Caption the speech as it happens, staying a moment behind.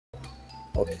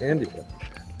Oh, Candyland.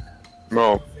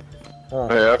 No. Huh.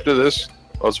 Hey, after this,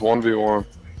 let's 1v1.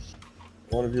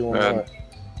 One of you want Man. what?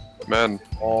 Man.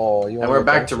 Oh, you want And we're to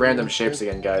back to dance random with me? shapes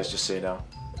again, guys, just so you know.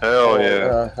 Hell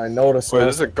yeah. I noticed. Wait,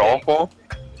 is this a golf ball?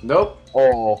 Nope.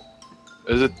 Oh.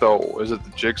 Is it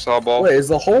the jigsaw ball? Wait, is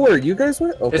the hole where you guys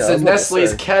went? Okay, It's I a was about to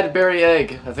Nestle's say. Cadbury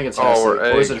egg. I think it's Oh, Nestle. or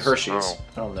Or is it eggs. Hershey's? Oh.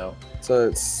 I don't know. So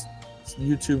it's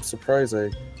YouTube surprise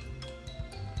egg.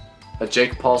 A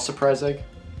Jake Paul surprise egg?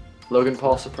 Logan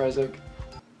Paul surprise egg?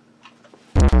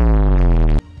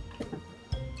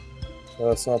 So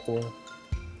that's not the one.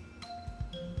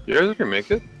 You guys can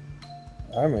make it?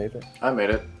 I made it. I made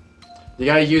it. You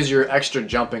gotta use your extra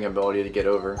jumping ability to get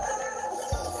over.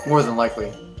 More than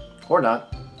likely. Or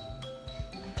not.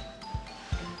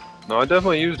 No, I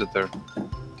definitely used it there.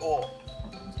 Oh.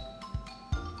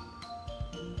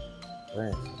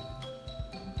 Thanks.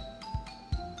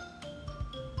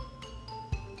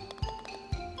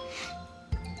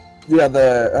 Yeah,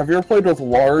 have you ever played with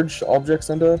large objects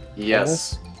into?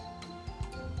 Yes.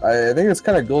 I think it's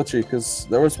kind of glitchy because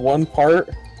there was one part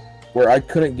where I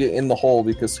couldn't get in the hole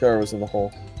because Scar was in the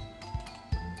hole.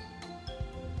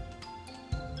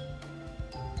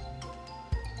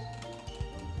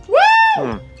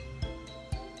 Woo!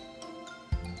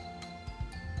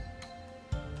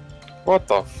 What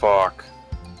the fuck?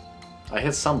 I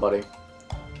hit somebody.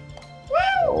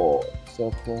 Oh,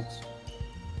 so close.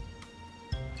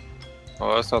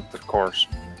 Oh, that's not the course.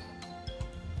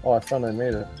 Oh, I finally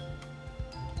made it.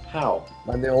 How?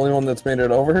 I'm the only one that's made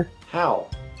it over. How?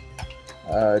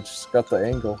 I just got the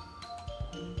angle.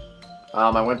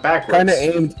 I went backwards. Kind of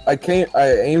aimed. I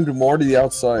aimed more to the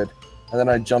outside, and then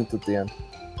I jumped at the end.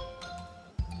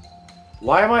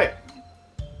 Why am I...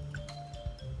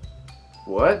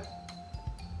 What?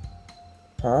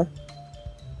 Huh?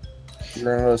 You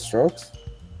ran out of strokes?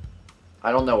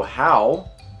 I don't know how.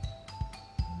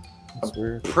 That's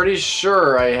weird. Pretty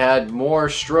sure I had more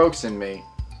strokes in me.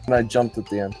 And I jumped at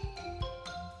the end.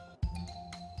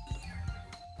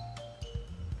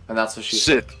 And that's what she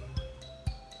Sit.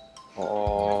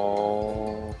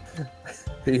 Oh.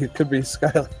 You could be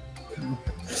Skylar.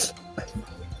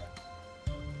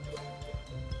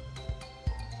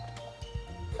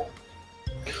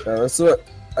 That's what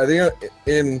I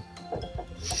think.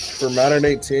 For Madden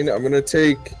 18, I'm gonna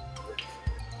take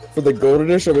for the Goat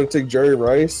Edition. I'm gonna take Jerry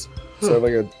Rice, so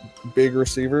like a big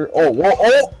receiver. Oh, whoa!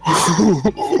 Oh,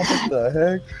 what the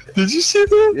heck? Did you see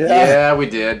that? Yeah, we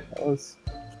did.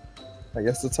 I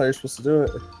guess that's how you're supposed to do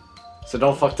it. So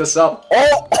don't fuck this up.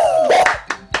 Oh!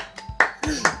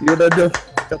 You got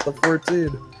the 14.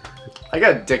 I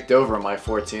got dicked over on my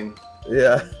 14.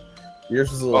 Yeah.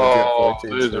 Yours was a little Oh,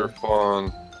 good 14. these so. are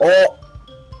fun. Oh!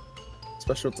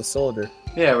 Especially with the cylinder.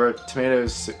 Yeah, we're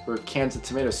cans of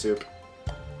tomato soup.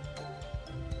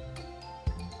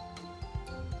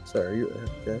 Sorry, you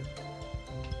okay?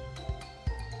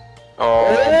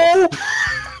 Oh.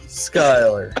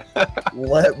 Skylar,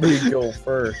 let me go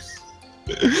first.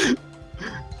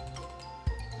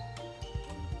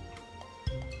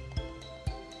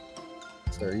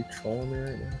 Sorry, are you trolling me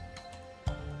right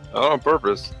now? Not on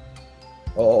purpose.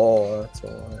 Oh, that's a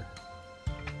lie.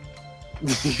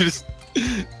 You just...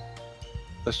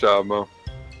 Nice job, Mo.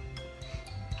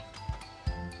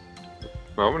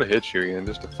 Mo, I'm gonna hit you again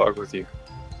just to fuck with you.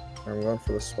 I'm going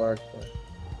for the swag play.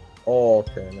 Oh,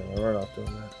 okay, no, we're not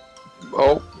doing that.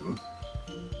 Oh.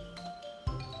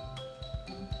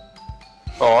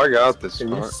 Oh, I got this. Can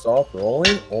you stop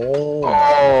rolling? Oh.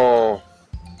 Oh.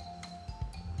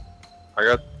 I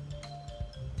got...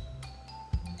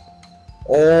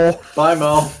 Oh. Bye,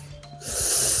 Mo.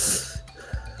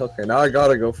 Okay, now I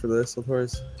gotta go for this,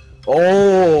 otherwise.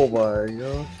 Oh my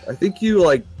gosh! I think you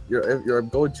you're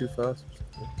going too fast.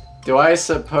 Do I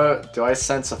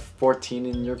sense a 14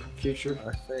 in your future?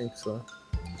 I think so.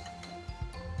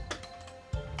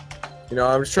 You know,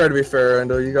 I'm just trying to be fair,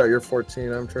 Endo. You got your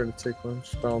 14. I'm trying to take one.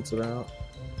 Just balance it out.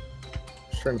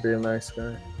 Just trying to be a nice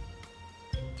guy.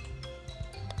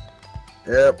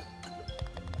 Yep.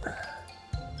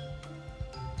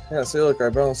 Yeah, see, look, I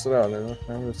balanced it out now.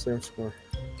 I'm the same score.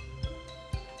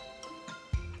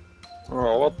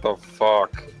 Oh, what the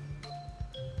fuck?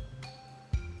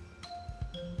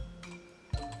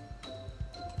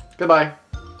 Goodbye.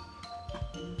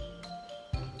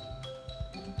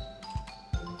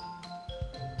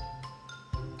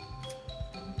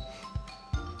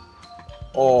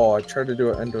 Oh, I tried to do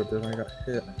an endo, then I got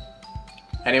hit.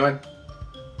 Anyone?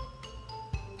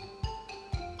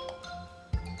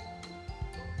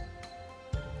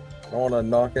 I want to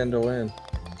knock endo in.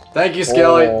 Thank you,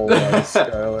 Skelly. Oh, nice,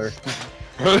 Skylar.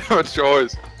 I don't have a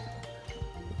choice.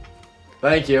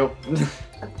 Thank you.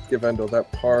 Give Endo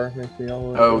that par. Make me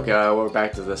all Oh god, we're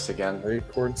back to this again.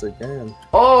 Acorns again.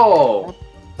 Oh!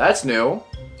 That's new.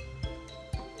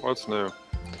 What's new?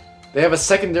 They have a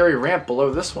secondary ramp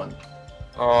below this one.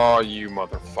 Oh, you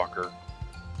motherfucker.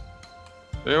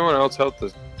 Anyone else help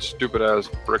this stupid ass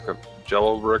brick of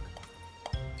jello brick?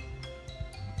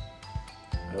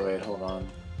 Oh wait, hold on.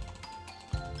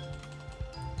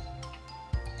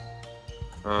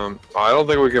 I don't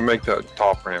think we can make that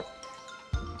top ramp.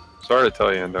 Sorry to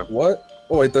tell you, Endo. What?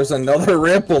 Oh wait, there's another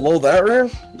ramp below that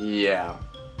ramp? Yeah.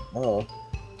 Oh.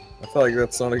 I feel like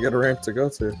that's not a good ramp to go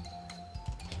to.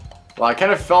 Well, I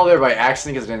kind of fell there by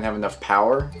accident because I didn't have enough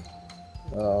power.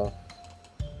 Oh.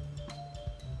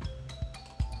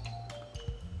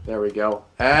 There we go.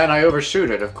 And I overshoot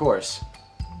it, of course.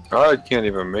 I can't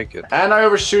even make it. And I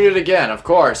overshoot it again, of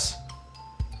course.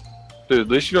 Dude, at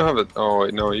least you don't have the... Oh,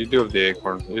 wait, no, you do have the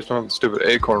acorn. You just don't have the stupid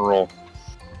acorn roll.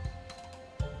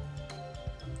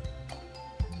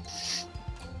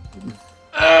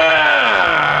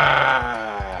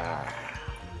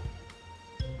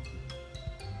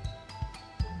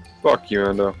 Fuck you,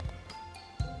 Endo.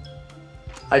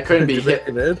 I couldn't be Did hit.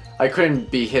 you make it? I couldn't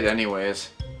be hit anyways.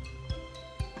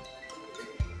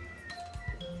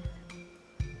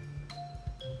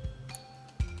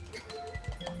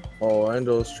 Oh,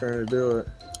 Endo's trying to do it.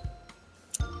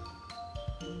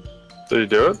 Did you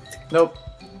do it? Nope.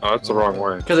 Oh, that's the wrong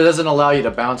way. Because it doesn't allow you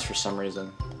to bounce for some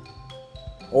reason.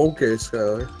 Okay,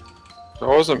 Skylar. That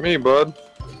wasn't me, bud.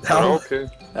 How? Okay.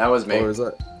 That was me. Oh, is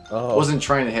that? Oh. Wasn't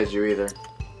trying to hit you either.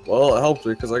 Well, it helped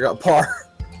me because I got par.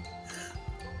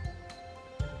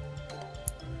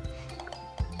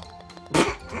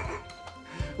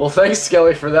 Well, thanks,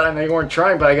 Skelly, for that. I know you weren't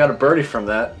trying, but I got a birdie from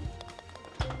that.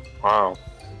 Wow.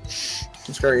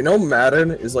 Skylar, you know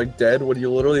Madden is like dead when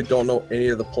you literally don't know any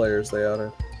of the players they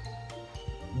added.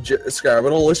 Skylar, I'm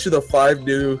gonna list you the 5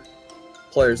 new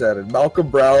players added: Malcolm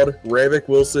Brown, Ravick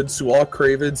Wilson, Sual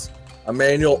Cravens,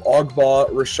 Emmanuel Ogba,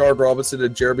 Rashard Robinson,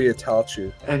 and Jeremy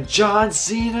Atalchu. And John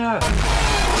Cena!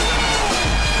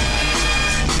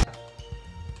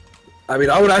 I mean,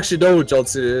 I would actually know who John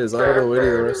Cena is. I don't know who any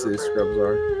of the rest of these scrubs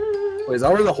are. Wait, is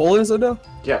that where the hole is, now?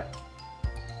 Yeah.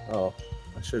 Oh,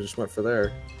 I should have just went for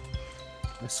there.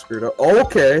 I screwed up. Oh,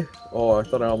 okay. Oh, I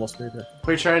thought I almost made it. What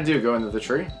are you trying to do? Go into the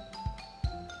tree?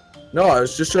 No, I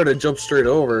was just trying to jump straight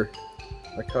over,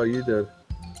 like how you did.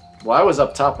 Well, I was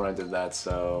up top when I did that,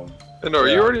 so... Endo, are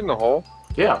you already in the hole?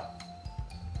 Yeah.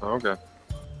 Oh, okay.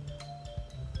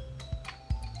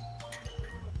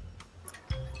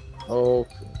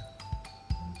 Okay.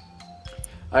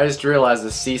 I just realized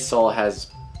the seesaw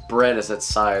has bread as its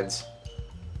sides.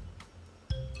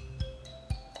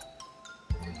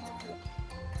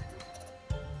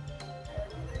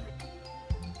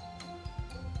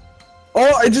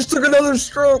 Oh, I just took another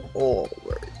stroke. Oh,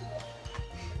 right.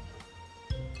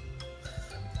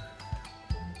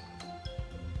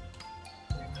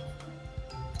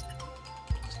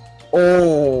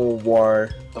 Oh, why?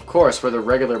 Of course, we're the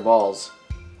regular balls.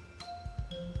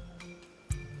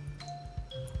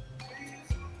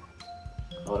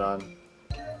 Hold on.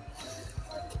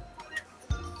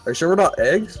 Are you sure we're not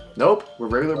eggs? Nope, we're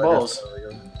regular balls.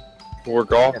 We're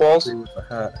golf balls? With the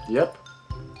hat. Yep.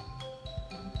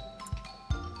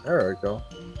 There we go.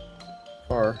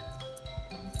 Far.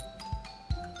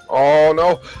 Oh,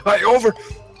 no. I over...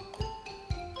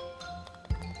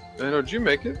 Endo, did you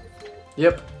make it?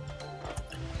 Yep.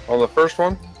 On the first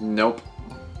one? Nope.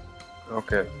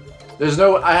 Okay. There's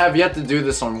no... I have yet to do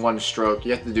this on one stroke.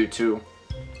 You have to do 2.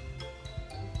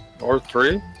 Or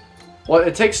 3? Well,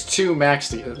 it takes 2 max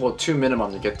to... Well, 2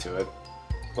 minimum to get to it.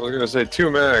 I was gonna say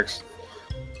 2 max.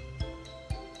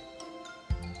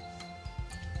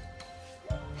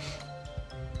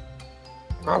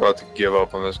 I'm about to give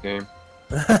up on this game.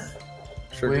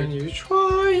 Sure When did. you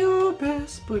try your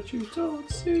best, but you don't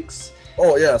succeed.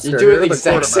 Oh, yeah. You do it the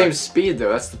exact same speed, though.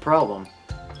 That's the problem.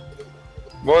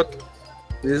 What?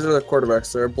 These are the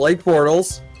quarterbacks there. Blake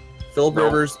Bortles, Philip No.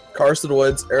 Rivers, Carson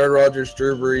Wentz, Aaron Rodgers,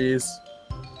 Drew Brees.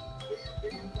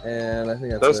 And I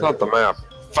think That's it. not the map.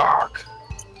 Fuck.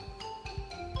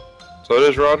 So it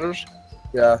is Rodgers?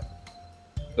 Yeah.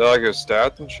 Is that like his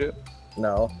stats and shit?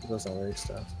 No, it doesn't have any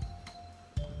stats.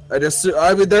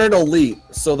 I mean, they're an elite,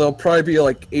 so they'll probably be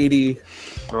like 80.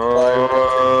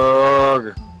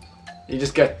 Ugh. You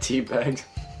just got teabagged.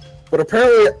 But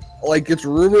apparently, like, it's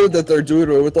rumored that they're doing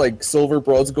it with like silver,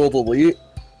 bronze, gold, elite,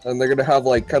 and they're gonna have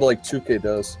like kind of like 2K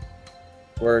does,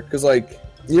 where because like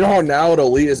you know how now an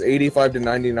elite is 85 to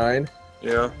 99,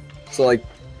 Yeah. so like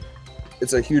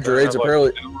it's a huge They range. have, like,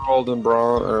 Apparently, Emerald and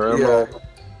bronze or emerald.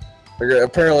 yeah.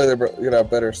 Apparently they're gonna have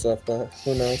better stuff, but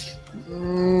who knows?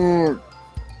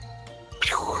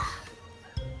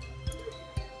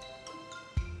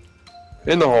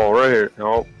 In the hole, right here.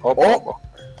 Oh, oh, oh. Oh.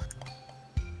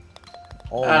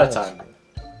 Oh, Out of nice. time.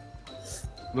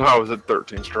 No, I was at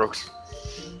 13 strokes.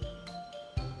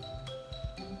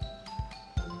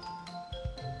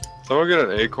 Someone get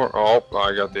an acorn. Oh,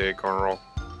 I got the acorn roll.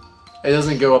 It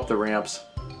doesn't go up the ramps.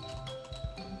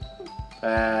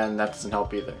 And that doesn't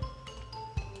help either.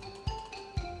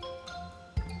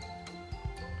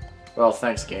 Well,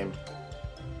 thanks, game.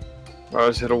 I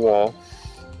just hit a wall.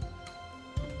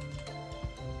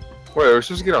 Wait, are we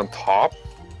supposed to get on top?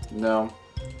 No.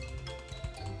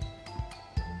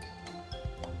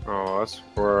 Oh, that's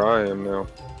where I am now.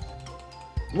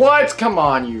 What? Come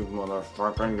on, you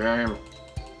motherfucking game.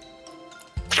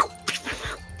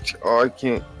 Oh, I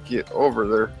can't get over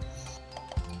there.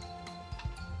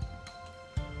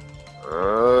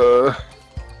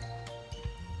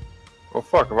 Oh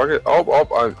fuck! If I get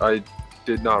I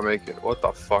did not make it. What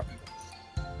the fuck?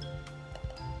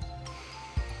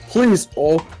 Please.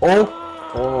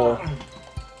 Oh.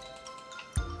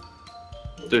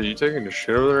 Dude, you taking the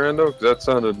shit over there, Endo? Because that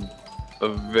sounded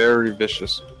very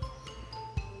vicious.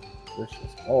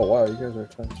 Vicious. Oh wow, you guys are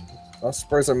touching. I was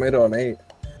surprised I made it on 8.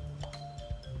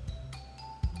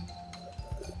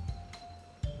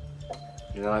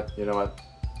 You know what? You know what?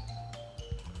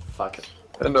 Fuck it.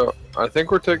 Endo, I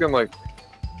think we're taking like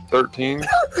 13.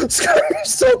 Sky, you're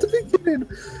still at the beginning.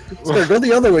 Sky, go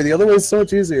the other way. The other way is so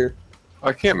much easier.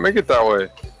 I can't make it that way.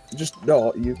 Just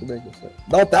no, you can make this way.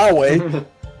 Not that way.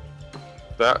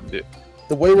 That did.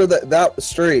 The way where that was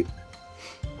straight.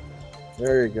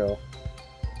 There you go.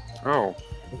 Oh.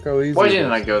 Look how easy. Why it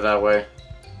didn't is. I go that way?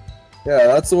 Yeah,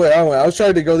 that's the way I went. I was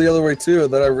trying to go the other way too,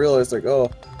 and then I realized like,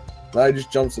 oh, now I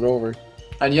just jumps it over.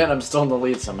 And yet I'm still in the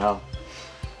lead somehow.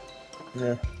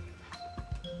 Yeah.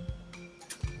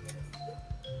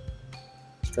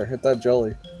 Sky, hit that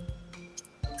jelly.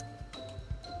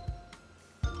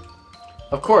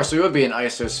 Of course, we would be an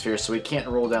isosphere, so we can't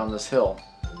roll down this hill.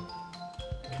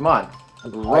 Come on.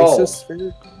 Roll.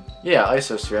 Isosphere? Yeah,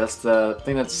 isosphere. That's the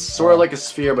thing that's sort of like a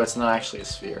sphere, but it's not actually a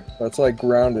sphere. That's like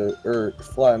grounded or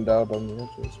flattened out on the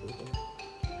edges.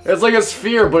 It's like a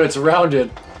sphere, but it's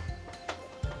rounded.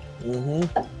 Mm-hmm.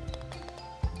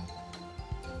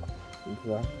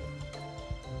 Exactly.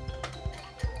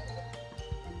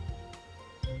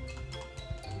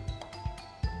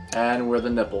 And we're the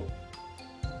nipple.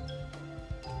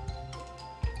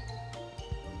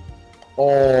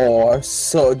 Oh, I'm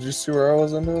so. Did you see where I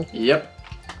was into? Yep.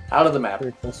 Out of the map.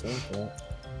 Pretty close to that.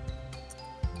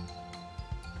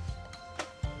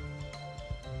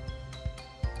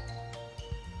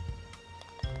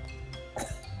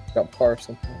 Got par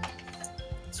something.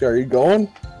 So are you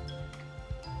going?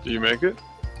 Do you make it?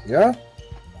 Yeah.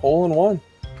 Hole in one.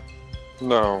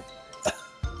 No.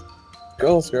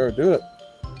 Go, Scar, do it.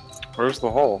 Where's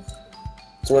the hole?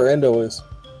 That's where Endo is.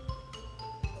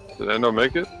 Did Endo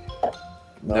make it?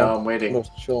 No, I'm waiting. Endo's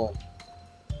chilling.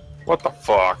 What the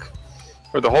fuck?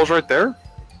 Wait, the hole's right there?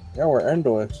 Yeah, where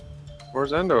Endo is.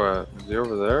 Where's Endo at? Is he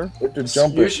over there? You have to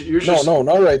jump it. Use No, your- no,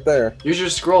 not right there. Use your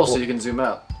scroll so you can zoom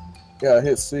out. Yeah,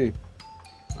 hit C.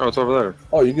 Oh, it's over there.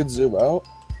 Oh, you can zoom out?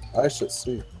 I should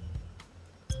see.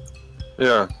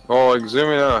 Yeah. Well, like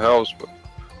zooming out helps, but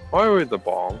why are we at the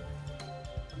bomb?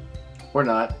 We're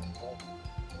not.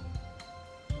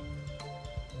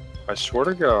 I swear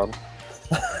to God.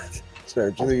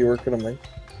 Sorry, do you think you were gonna make?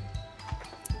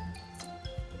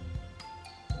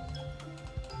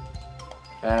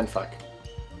 And fuck.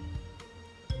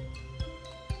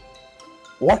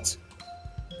 What?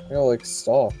 I gotta like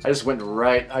stop. I just went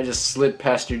right. I just slid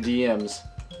past your DMs.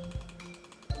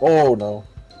 Oh no.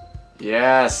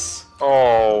 Yes.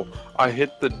 Oh, I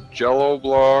hit the jello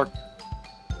block.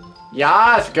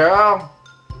 Yes, girl.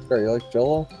 Sorry, you like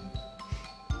Jello?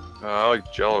 I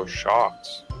like jello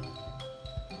shots.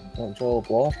 Want Jello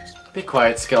blocks? Be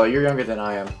quiet, Skelly. You're younger than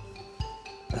I am.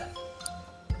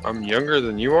 I'm younger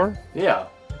than you are? Yeah.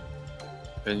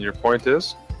 And your point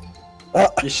is?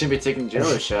 You shouldn't be taking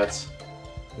jello shots.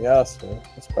 Yes, man.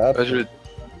 That's bad. I should...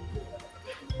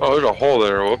 Oh, there's a hole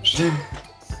there. Whoops.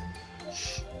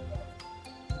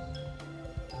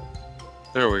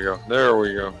 There we go. There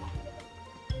we go.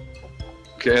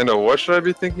 Okay, Endo, what should I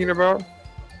be thinking about?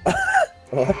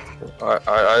 What?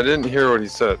 I didn't hear what he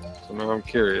said, so now I'm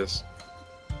curious.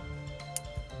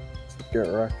 Get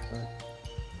wrecked.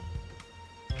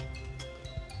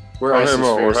 We're Oh, hey,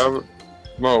 Mo, isospheres.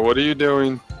 Mo, what are you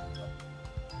doing?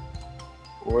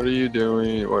 What are you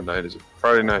doing? What night is it?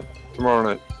 Friday night. Tomorrow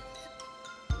night.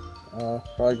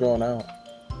 Probably going out.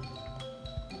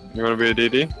 You want to be a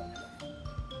DD?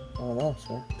 I don't know,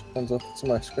 sir. Depends if it's in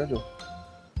my schedule.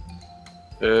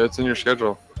 Yeah, it's in your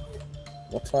schedule.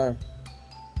 What time?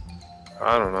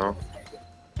 I don't know.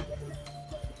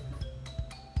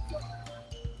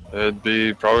 It'd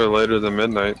be probably later than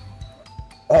midnight.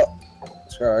 Oh,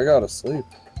 sure, I gotta sleep.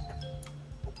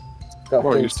 Got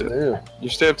Well, things to do. You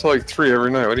stay up till like 3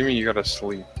 every night. What do you mean you gotta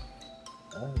sleep?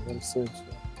 I gotta sleep.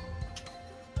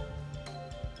 So.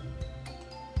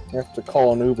 You have to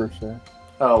call an Uber, sir.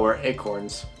 Oh, we're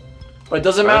acorns. But it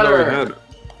doesn't I matter.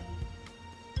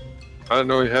 didn't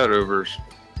know he had Ubers.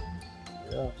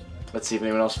 Yeah. Let's see if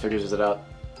anyone else figures it out.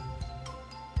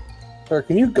 Sir,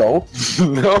 can you go?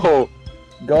 No.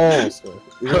 Go, sir.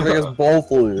 You're gonna make us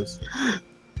both lose.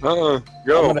 Go. I'm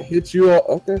gonna hit you up.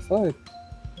 Okay, fine.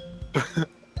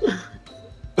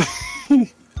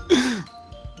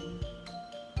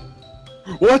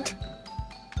 What?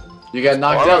 You got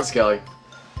knocked out, Skelly.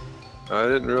 I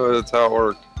didn't realize that's how it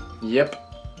worked. Yep.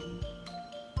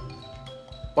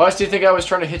 Why else do you think I was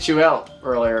trying to hit you out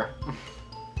earlier?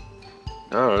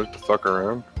 I don't know, just to fuck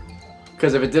around.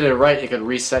 Because if it did it right, it could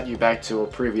reset you back to a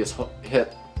previous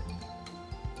hit.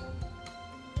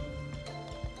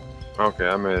 Okay,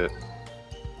 I made it.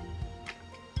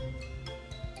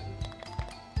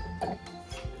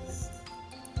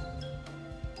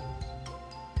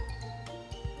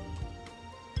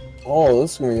 Oh,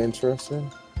 this is gonna be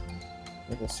interesting.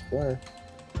 Like a square.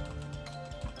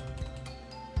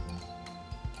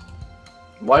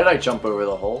 Why did I jump over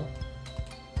the hole?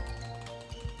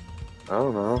 I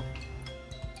don't know.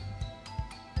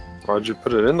 Why'd you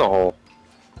put it in the hole?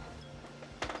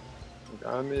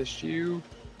 I missed you.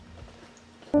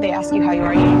 They ask you how you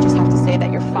are, you just have to say that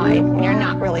you're fine, and you're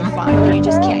not really fine. You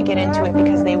just can't get into it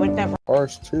because they would never.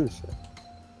 Ours too, sir.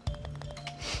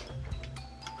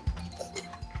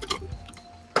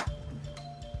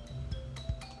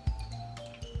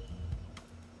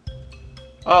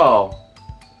 Oh.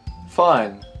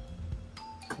 Fun.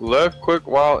 Left click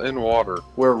while in water.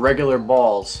 We're regular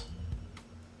balls.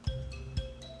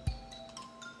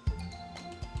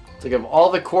 To give all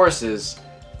the courses,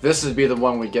 this would be the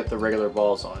one we get the regular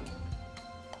balls on.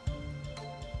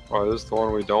 Oh, is this the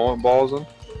one we don't want balls in?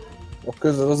 Well,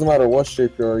 because it doesn't matter what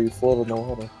shape you are, you float in the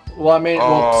water. Well, I mean,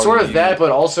 Oh, sort of yeah. that,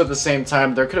 but also at the same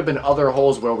time, there could have been other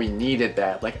holes where we needed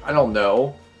that. Like, I don't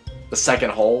know. The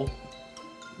second hole.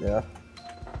 Yeah.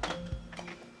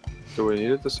 Do we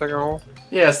need it the second hole?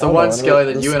 Yeah, it's the Hold one, on, Skelly,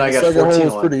 that the you and I got second hole 14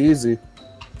 was on. pretty easy.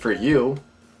 For you.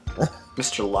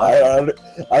 Mr. Luck.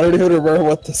 I don't even remember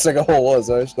what the second hole was.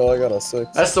 I just know I got a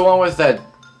 6. That's the one with that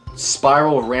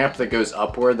spiral ramp that goes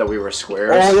upward that we were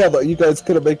squares. Oh yeah, but you guys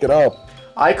couldn't make it up.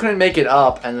 I couldn't make it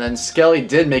up, and then Skelly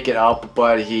did make it up,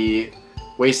 but he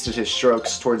wasted his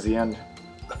strokes towards the end.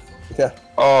 Yeah.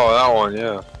 Oh, that one,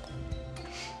 yeah.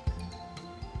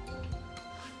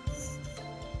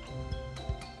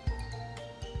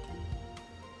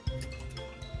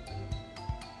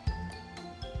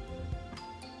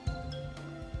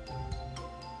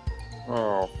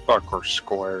 Oh, fuck, we're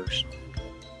squares.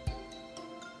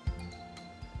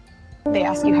 They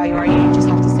ask you how you are, you just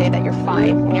have to say that you're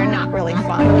fine, and you're not really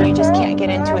fine. You just can't get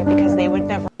into it because they would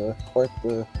never. Quite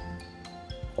the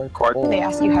hole. They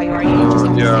ask you how you are, you just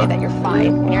have to Yeah. say that you're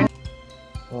fine, and you're.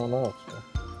 Oh no.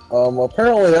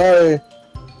 Apparently I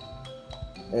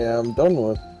am done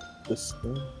with this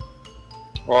thing.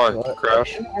 Why? But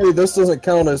Crash? apparently this doesn't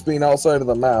count as being outside of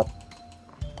the map.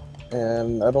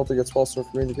 And I don't think it's possible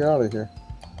for me to get out of here.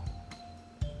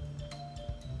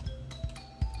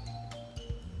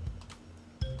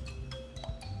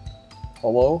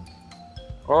 Hello?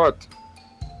 What?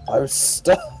 I'm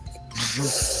stuck.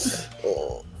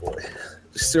 Oh boy.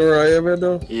 You see where I am,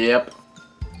 Endo? Yep.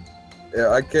 Yeah,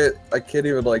 I can't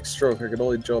even like stroke. I can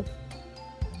only jump.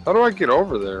 How do I get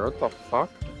over there? What the fuck?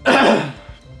 I'm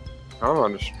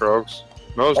on the strokes.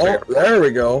 Most Oh, there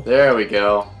we go. There we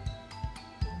go.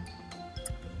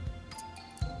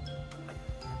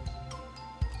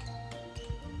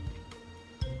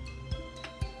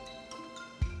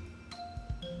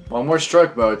 One more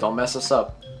stroke mode, don't mess us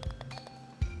up.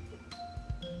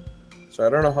 So I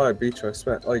don't know how I beat you. I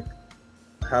spent like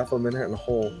half a minute in a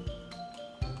hole.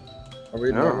 Are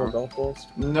we No. normal golf balls?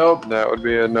 Nope. That would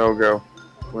be a no-go.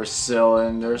 We're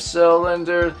cylinder.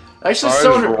 Actually, I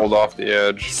just rolled off the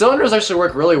edge. cylinders actually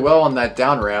work really well on that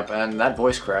down ramp and that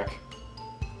voice crack.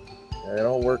 Yeah, they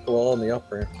don't work well on the up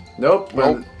ramp. Nope.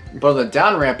 Nope. But on the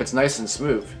down ramp, it's nice and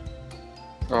smooth.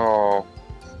 Oh.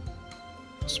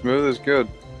 Smooth is good.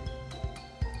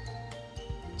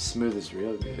 Smooth is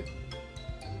real good.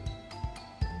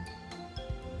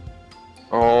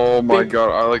 Oh my Big- god,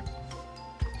 I like...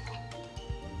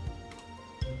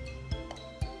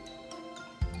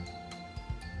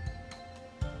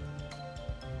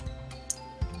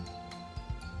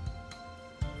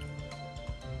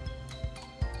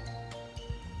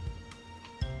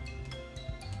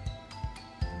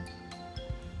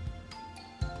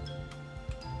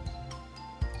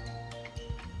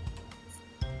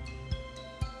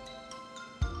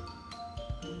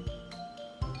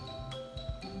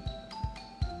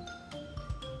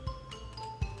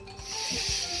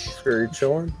 Are you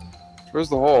chilling? Where's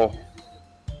the hole?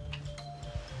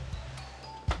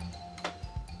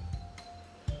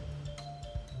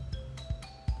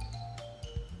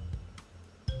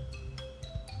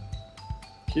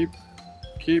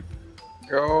 Keep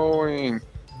going.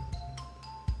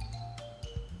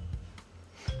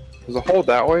 There's a hole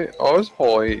that way? Oh, it's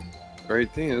hole 8 or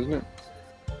 18, isn't it?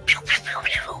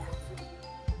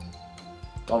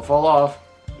 Don't fall off.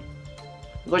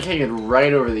 You're like hanging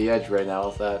right over the edge right now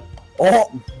with that.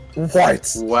 Oh,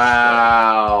 what?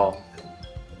 Wow.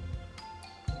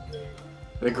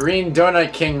 The Green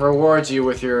Donut King rewards you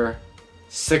with your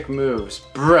sick moves.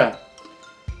 Bruh.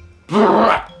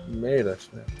 Bruh. Made us,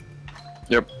 man.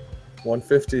 Yep.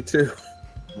 152.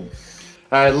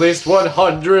 At least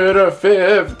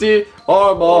 150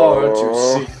 or more to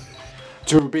see.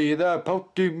 To be the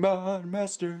Pokemon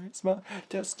Master is my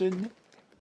destiny.